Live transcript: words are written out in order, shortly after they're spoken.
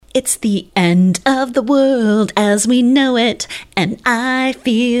It's the end of the world as we know it, and I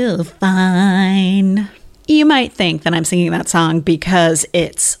feel fine. You might think that I'm singing that song because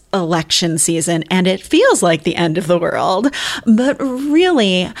it's election season and it feels like the end of the world. But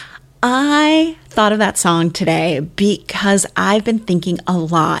really, I thought of that song today because I've been thinking a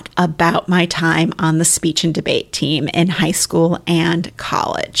lot about my time on the speech and debate team in high school and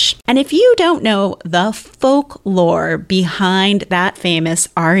college. And if you don't know the folklore behind that famous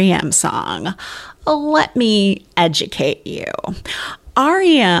REM song, let me educate you.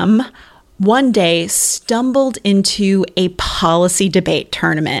 REM one day stumbled into a policy debate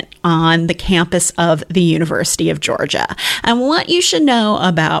tournament on the campus of the University of Georgia. And what you should know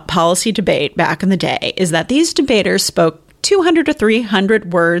about policy debate back in the day is that these debaters spoke 200 to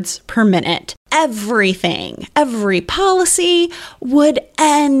 300 words per minute. Everything, every policy would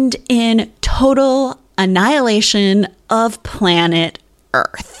end in total annihilation of planet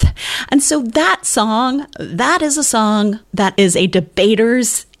Earth. And so that song, that is a song that is a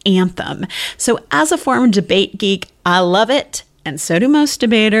debater's anthem. So as a former debate geek, I love it, and so do most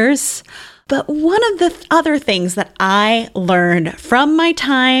debaters. But one of the other things that I learned from my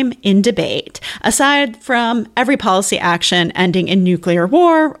time in debate, aside from every policy action ending in nuclear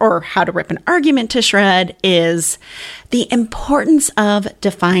war or how to rip an argument to shred, is the importance of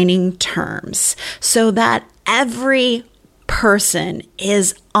defining terms so that every person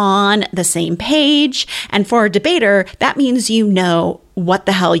is on the same page. And for a debater, that means you know what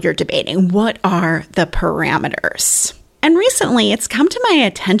the hell you're debating. What are the parameters? And recently, it's come to my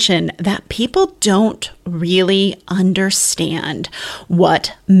attention that people don't really understand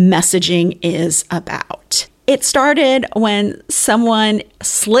what messaging is about. It started when someone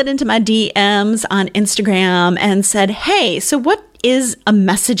slid into my DMs on Instagram and said, "Hey, so what is a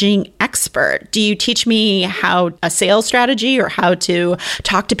messaging expert? Do you teach me how a sales strategy or how to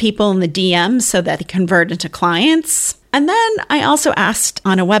talk to people in the DMs so that they convert into clients?" And then I also asked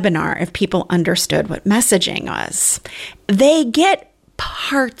on a webinar if people understood what messaging was. They get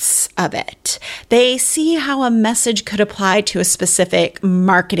parts of it. They see how a message could apply to a specific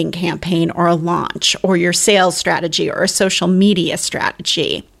marketing campaign or a launch or your sales strategy or a social media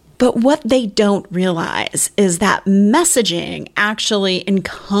strategy. But what they don't realize is that messaging actually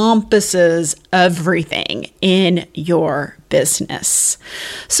encompasses everything in your business.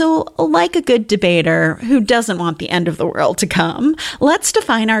 So, like a good debater who doesn't want the end of the world to come, let's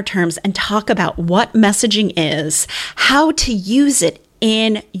define our terms and talk about what messaging is, how to use it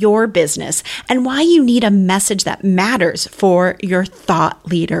in your business, and why you need a message that matters for your thought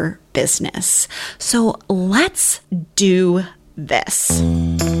leader business. So, let's do this.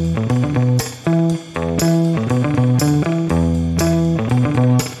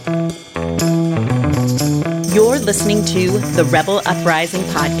 You're listening to the Rebel Uprising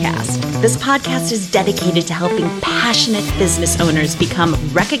podcast. This podcast is dedicated to helping passionate business owners become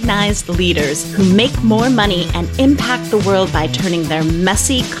recognized leaders who make more money and impact the world by turning their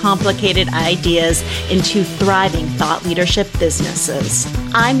messy, complicated ideas into thriving thought leadership businesses.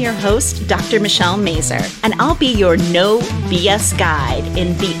 I'm your host, Dr. Michelle Mazur, and I'll be your no BS guide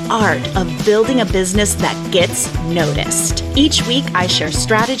in the art of building a business that gets noticed. Each week, I share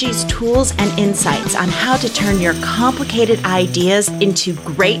strategies, tools, and insights on how to turn your complicated ideas into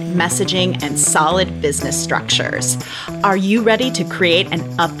great messaging and solid business structures. Are you ready to create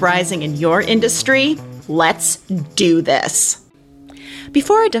an uprising in your industry? Let's do this.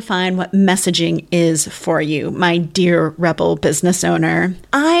 Before I define what messaging is for you, my dear Rebel business owner,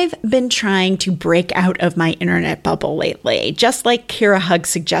 I've been trying to break out of my internet bubble lately, just like Kira Hug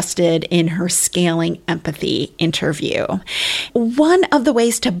suggested in her Scaling Empathy interview. One of the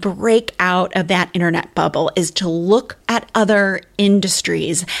ways to break out of that internet bubble is to look at other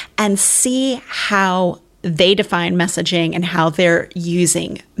industries and see how they define messaging and how they're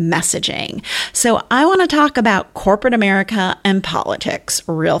using messaging. So I want to talk about corporate America and politics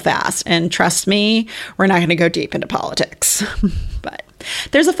real fast. And trust me, we're not going to go deep into politics. But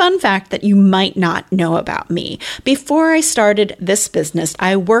there's a fun fact that you might not know about me. Before I started this business,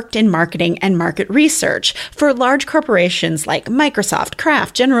 I worked in marketing and market research for large corporations like Microsoft,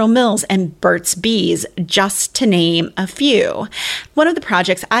 Kraft, General Mills, and Burt's Bees, just to name a few. One of the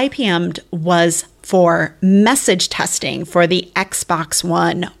projects I PM'd was for message testing for the Xbox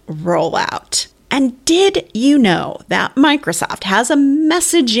One rollout. And did you know that Microsoft has a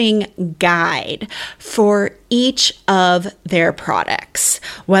messaging guide for each of their products?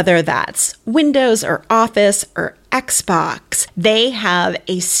 Whether that's Windows or Office or Xbox, they have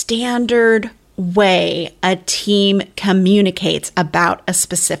a standard way a team communicates about a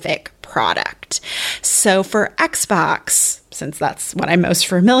specific product. So for Xbox, since that's what I'm most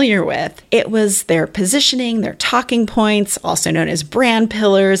familiar with, it was their positioning, their talking points, also known as brand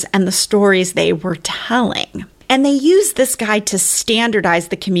pillars, and the stories they were telling. And they use this guide to standardize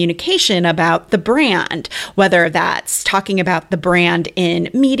the communication about the brand, whether that's talking about the brand in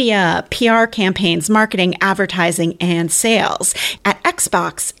media, PR campaigns, marketing, advertising, and sales. At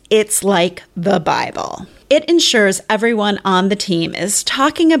Xbox, it's like the Bible. It ensures everyone on the team is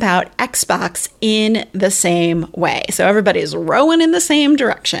talking about Xbox in the same way. So everybody's rowing in the same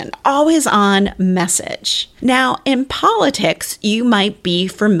direction, always on message. Now, in politics, you might be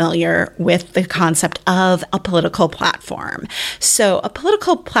familiar with the concept of a political platform. So a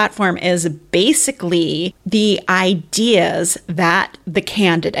political platform is basically the ideas that the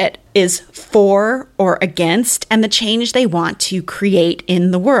candidate is for or against and the change they want to create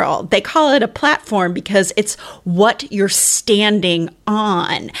in the world. They call it a platform because it's what you're standing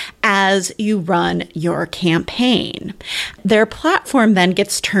on as you run your campaign. Their platform then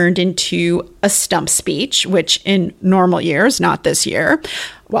gets turned into a stump speech, which in normal years, not this year,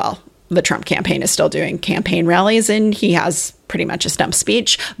 well, the Trump campaign is still doing campaign rallies and he has pretty much a stump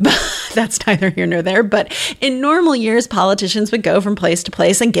speech, but that's neither here nor there. But in normal years, politicians would go from place to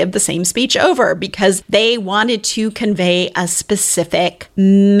place and give the same speech over because they wanted to convey a specific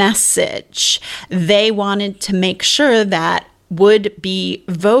message. They wanted to make sure that would-be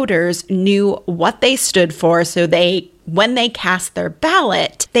voters knew what they stood for so when they cast their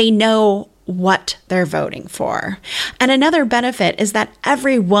ballot, they know what they're voting for. And another benefit is that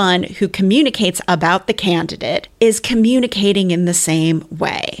everyone who communicates about the candidate is communicating in the same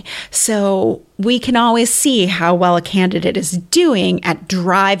way. So we can always see how well a candidate is doing at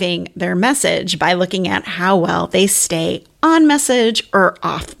driving their message by looking at how well they stay on message or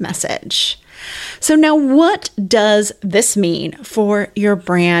off message. So now what does this mean for your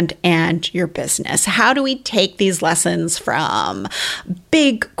brand and your business? How do we take these lessons from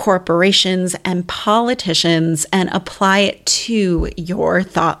big corporations and politicians and apply it to your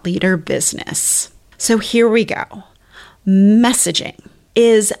thought leader business? So here we go. Messaging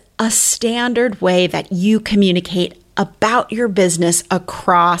is a standard way that you communicate about your business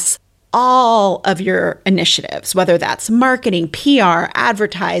across all of your initiatives, whether that's marketing, PR,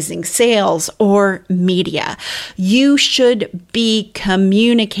 advertising, sales, or media. You should be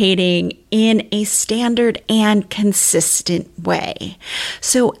communicating in a standard and consistent way.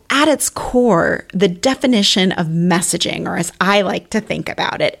 So at its core, the definition of messaging, or as I like to think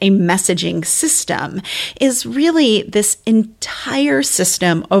about it, a messaging system, is really this entire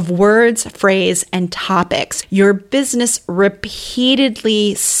system of words, phrase, and topics your business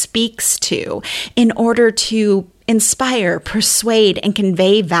repeatedly speaks to in order to inspire, persuade, and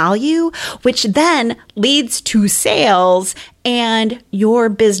convey value, which then leads to sales and your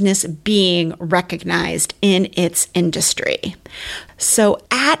business being recognized in its industry. So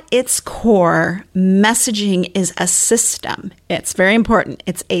at its core, messaging is a system. It's very important.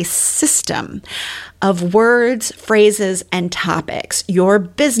 It's a system of words, phrases, and topics your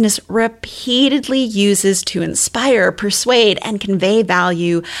business repeatedly uses to inspire, persuade, and convey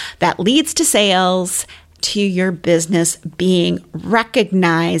value that leads to sales, to your business being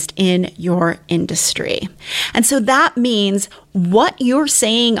recognized in your industry. And so that means what you're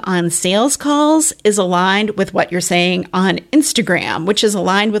saying on sales calls is aligned with what you're saying on Instagram, which is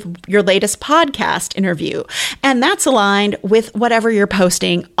aligned with your latest podcast interview. And that's aligned with whatever you're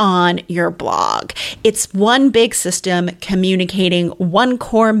posting on your blog. It's one big system communicating one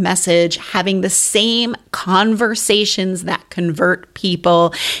core message, having the same conversations that convert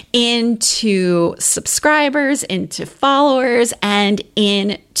people into subscribers, into followers, and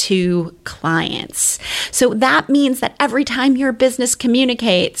into clients. So that means that every time your business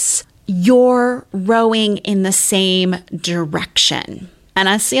communicates, you're rowing in the same direction. And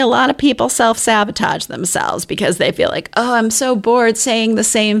I see a lot of people self-sabotage themselves because they feel like, oh, I'm so bored saying the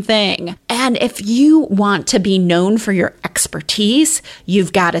same thing. And if you want to be known for your expertise,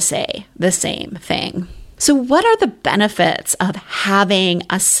 you've got to say the same thing. So what are the benefits of having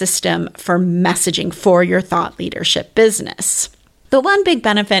a system for messaging for your thought leadership business? The one big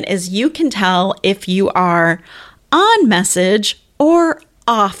benefit is you can tell if you are on message or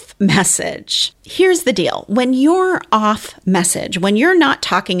off message. Here's the deal. When you're off message, when you're not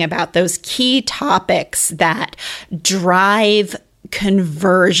talking about those key topics that drive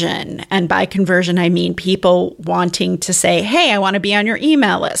conversion, and by conversion, I mean people wanting to say, hey, I want to be on your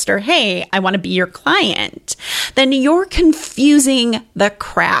email list, or hey, I want to be your client, then you're confusing the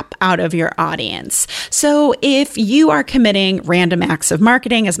crap out of your audience. So if you are committing random acts of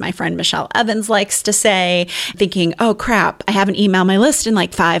marketing, as my friend Michelle Evans likes to say, thinking, oh crap, I haven't emailed my list in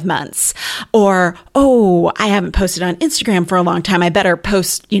like 5 months, or oh, I haven't posted on Instagram for a long time, I better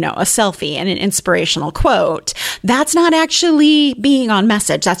post, a selfie and an inspirational quote. That's not actually being on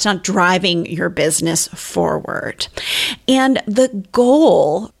message. That's not driving your business forward. And the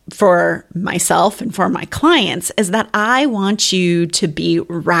goal for myself and for my clients is that I want you to be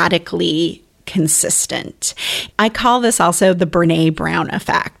radically consistent. I call this also the Brené Brown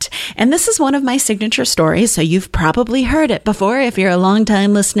effect. And this is one of my signature stories, so you've probably heard it before if you're a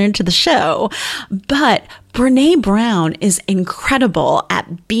longtime listener to the show. But Brené Brown is incredible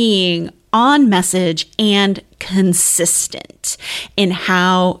at being on message and consistent in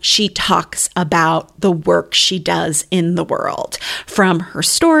how she talks about the work she does in the world. From her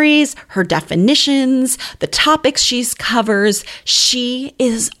stories, her definitions, the topics she covers, she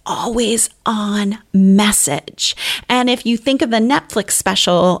is always on message. And if you think of the Netflix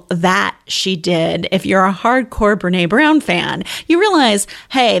special that she did, if you're a hardcore Brené Brown fan, you realize,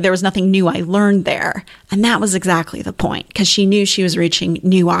 hey, there was nothing new I learned there. And that was exactly the point, because she knew she was reaching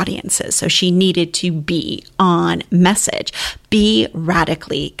new audiences. So she needed to be on message, be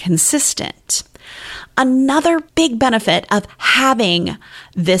radically consistent. Another big benefit of having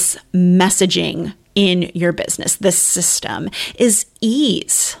this messaging in your business, this system, is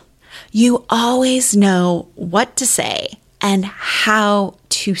ease. You always know what to say and how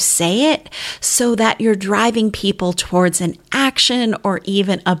to say it so that you're driving people towards an action or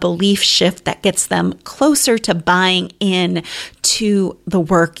even a belief shift that gets them closer to buying in to the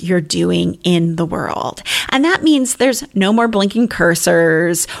work you're doing in the world. And that means there's no more blinking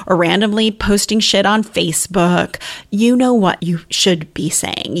cursors or randomly posting shit on Facebook. You know what you should be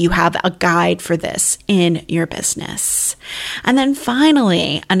saying. You have a guide for this in your business. And then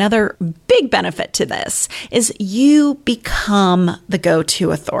finally, another big benefit to this is you become the go-to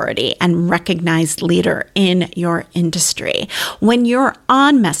authority and recognized leader in your industry. When you're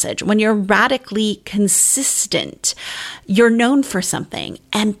on message, when you're radically consistent, you're known for something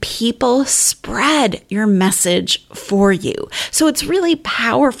and people spread your message for you. So it's really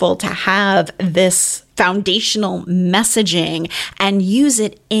powerful to have this foundational messaging and use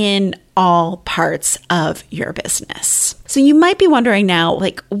it in all parts of your business. So you might be wondering now,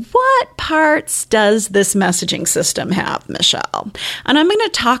 what parts does this messaging system have, Michelle? And I'm going to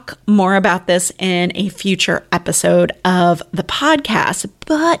talk more about this in a future episode of the podcast.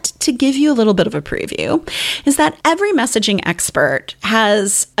 But to give you a little bit of a preview, is that every messaging expert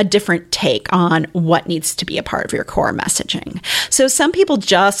has a different take on what needs to be a part of your core messaging. So some people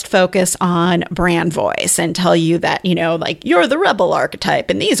just focus on brand voice and tell you that, you're the rebel archetype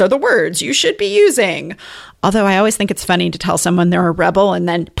and these are the words you should be using. Although I always think it's funny to tell someone they're a rebel and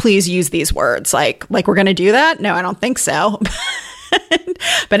then please use these words. Like we're going to do that? No, I don't think so.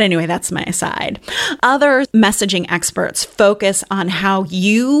 But anyway, that's my aside. Other messaging experts focus on how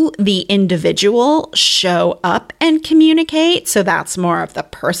you, the individual, show up and communicate. So that's more of the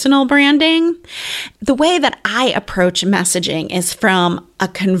personal branding. The way that I approach messaging is from a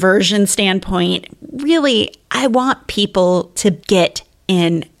conversion standpoint. Really, I want people to get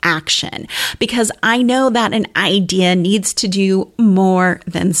in action because I know that an idea needs to do more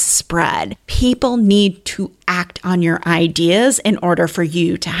than spread. People need to act on your ideas in order for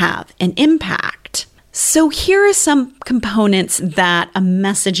you to have an impact. So here are some components that a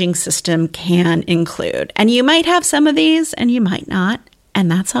messaging system can include. And you might have some of these and you might not. And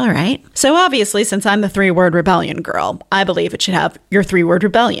that's all right. So obviously, since I'm the 3-word rebellion girl, I believe it should have your 3-word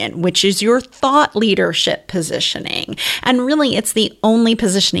rebellion, which is your thought leadership positioning. And really, it's the only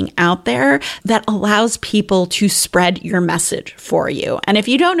positioning out there that allows people to spread your message for you. And if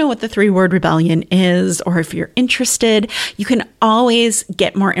you don't know what the 3-word rebellion is, or if you're interested, you can always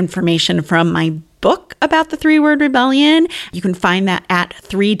get more information from my book about the 3-word rebellion. You can find that at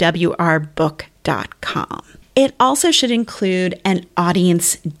 3wrbook.com. It also should include an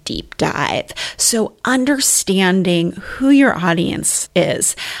audience deep dive. So understanding who your audience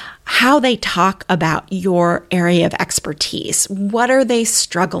is, how they talk about your area of expertise, what are they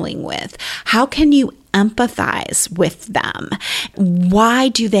struggling with? How can you empathize with them? Why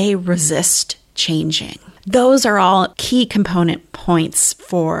do they resist changing? Those are all key component points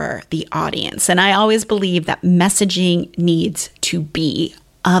for the audience. And I always believe that messaging needs to be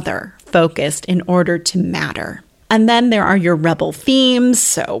other focused in order to matter. And then there are your rebel themes.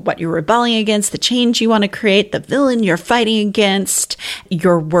 So what you're rebelling against, the change you want to create, the villain you're fighting against,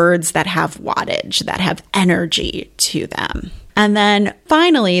 your words that have wattage, that have energy to them. And then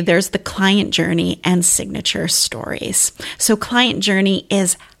finally, there's the client journey and signature stories. So client journey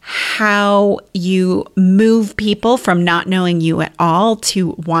is how you move people from not knowing you at all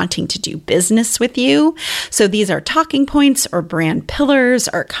to wanting to do business with you. So these are talking points or brand pillars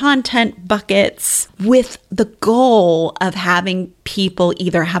or content buckets with the goal of having people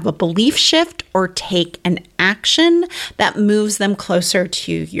either have a belief shift or take an action that moves them closer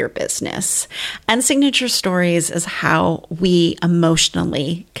to your business. And signature stories is how we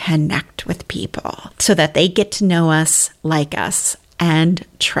emotionally connect with people so that they get to know us, like us, and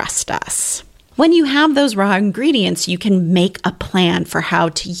trust us. When you have those raw ingredients, you can make a plan for how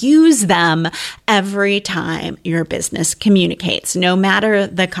to use them every time your business communicates, no matter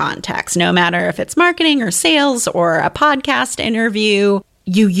the context, no matter if it's marketing or sales or a podcast interview.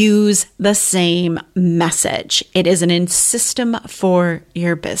 You use the same message. It is an system for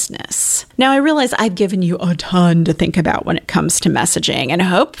your business. Now, I realize I've given you a ton to think about when it comes to messaging, and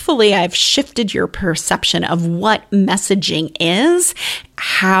hopefully I've shifted your perception of what messaging is,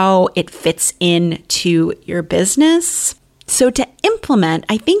 how it fits into your business. So to implement,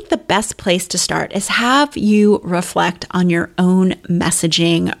 I think the best place to start is have you reflect on your own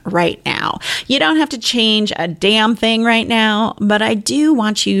messaging right now. You don't have to change a damn thing right now, but I do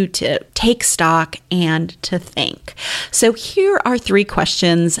want you to take stock and to think. So here are 3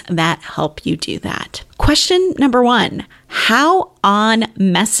 questions that help you do that. Question number 1, how on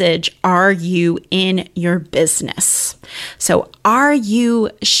message are you in your business? So are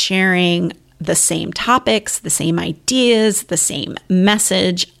you sharing the same topics, the same ideas, the same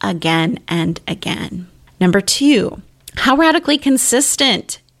message again and again? Number 2, how radically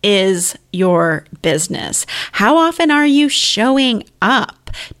consistent is your business? How often are you showing up?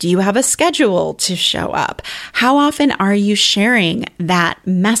 Do you have a schedule to show up? How often are you sharing that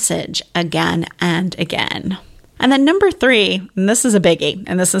message again and again? And then number 3, and this is a biggie,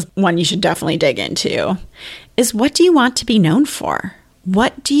 and this is one you should definitely dig into, is what do you want to be known for?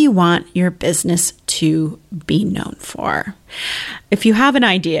 What do you want your business to be known for? If you have an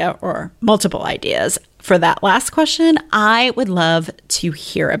idea or multiple ideas for that last question, I would love to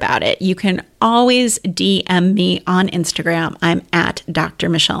hear about it. You can always DM me on Instagram. I'm at Dr.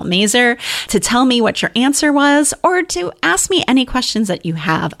 Michelle Mazur to tell me what your answer was or to ask me any questions that you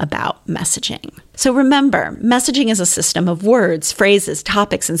have about messaging. So remember, messaging is a system of words, phrases,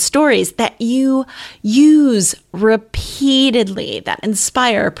 topics, and stories that you use repeatedly that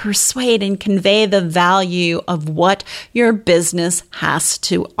inspire, persuade, and convey the value of what your business has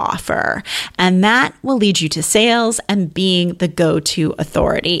to offer. And that will lead you to sales and being the go-to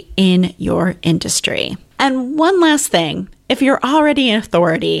authority in your industry. And one last thing, if you're already an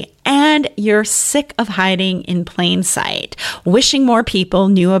authority and you're sick of hiding in plain sight, wishing more people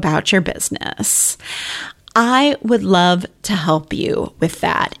knew about your business, I would love to help you with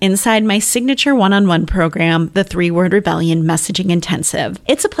that inside my signature one-on-one program, the 3-Word Rebellion Messaging Intensive.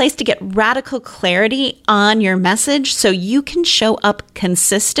 It's a place to get radical clarity on your message so you can show up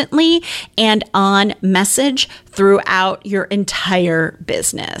consistently and on message throughout your entire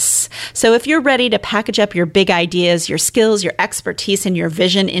business. So if you're ready to package up your big ideas, your skills, your expertise, and your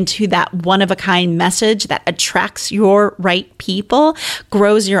vision into that one-of-a-kind message that attracts your right people,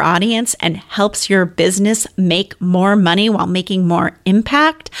 grows your audience, and helps your business make more money while making more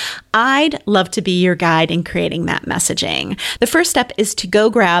impact, I'd love to be your guide in creating that messaging. The first step is to go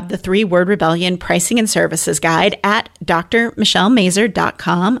grab the 3-Word Rebellion Pricing and Services Guide at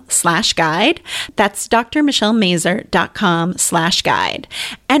drmichellemazur.com/guide. That's drmichellemazur.com/guide.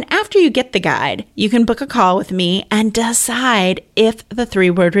 And after you get the guide, you can book a call with me and decide if the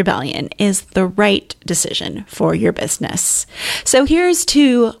 3-Word Rebellion is the right decision for your business. So here's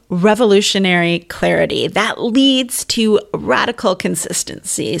to revolutionary clarity that leads to radical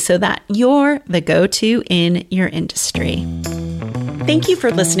consistency so that you're the go-to in your industry. Thank you for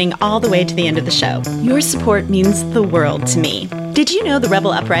listening all the way to the end of the show. Your support means the world to me. Did you know the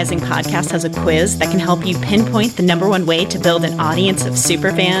Rebel Uprising podcast has a quiz that can help you pinpoint the #1 way to build an audience of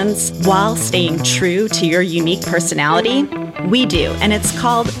superfans while staying true to your unique personality? We do, and it's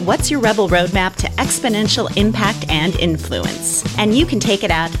called What's Your Rebel Roadmap to Exponential Impact and Influence? And you can take it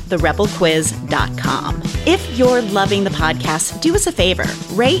at therebelquiz.com. If you're loving the podcast, do us a favor,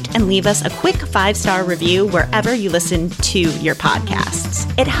 rate and leave us a quick 5-star review wherever you listen to your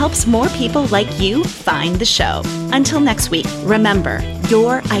podcasts. It helps more people like you find the show. Until next week, remember,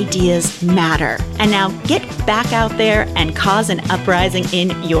 your ideas matter. And now get back out there and cause an uprising in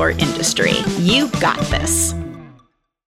your industry. You got this.